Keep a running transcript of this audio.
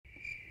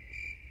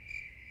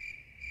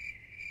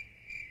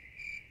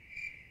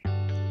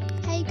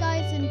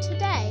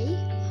today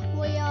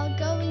we are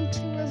going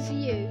to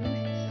review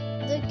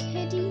the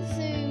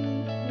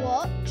kidizoom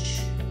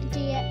watch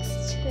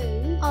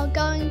dx2. Are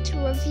going to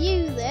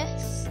review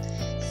this,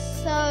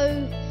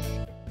 so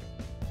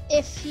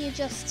if you're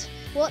just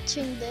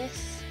watching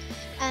this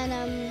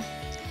and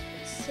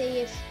see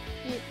if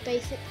you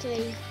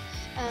basically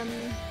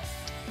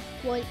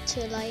want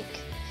to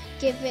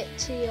give it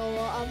to your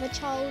other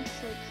child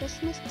for a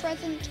Christmas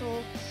present,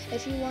 or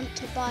if you want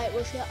to buy it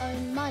with your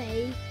own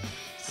money.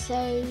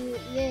 So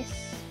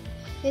this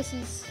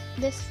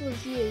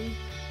review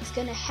is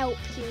going to help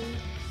you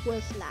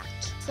with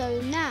that.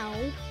 So now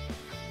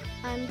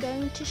I'm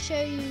going to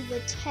show you the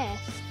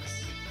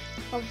tests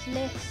of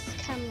this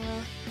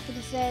camera,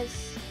 because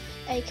there's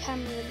a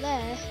camera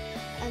there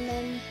and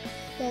then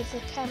there's a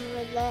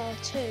camera there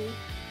too.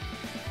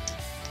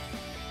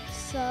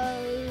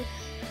 So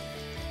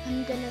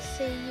I'm gonna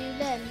see you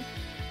then.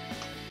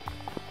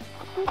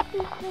 This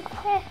is the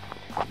test.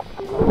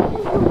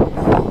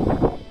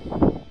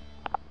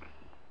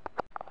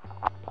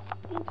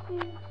 This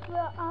is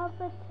the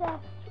other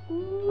test.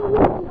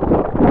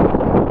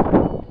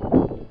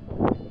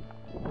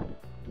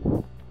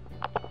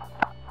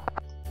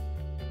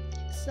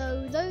 So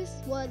those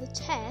were the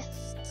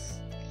tests,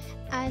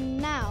 and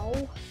now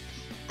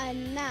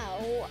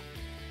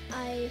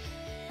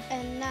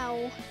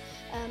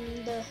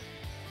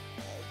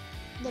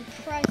the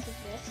price of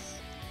this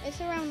is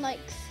around like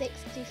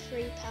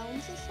 £63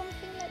 or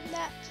something like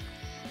that,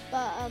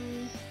 but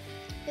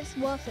it's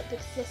worth it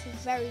because this is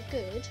very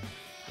good.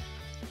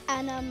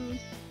 And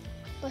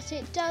but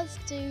it does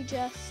do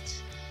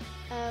just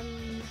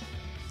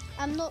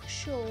I'm not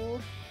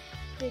sure,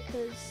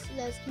 because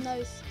there's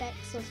no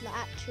specs of the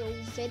actual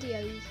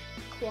video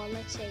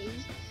quality,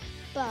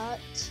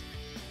 but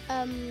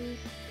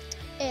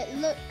it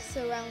looks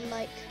around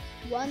like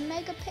 1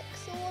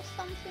 megapixel or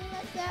something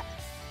like that.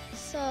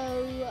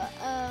 So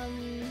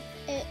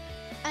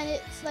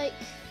it's like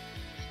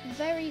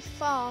very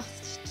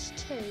fast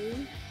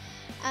too,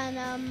 and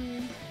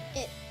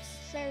it's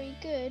very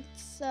good.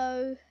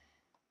 So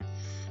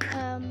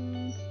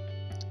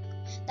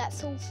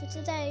that's all for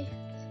today.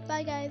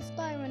 Bye guys,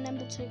 bye.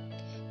 Remember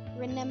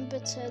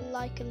to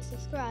like and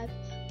subscribe.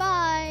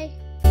 Bye.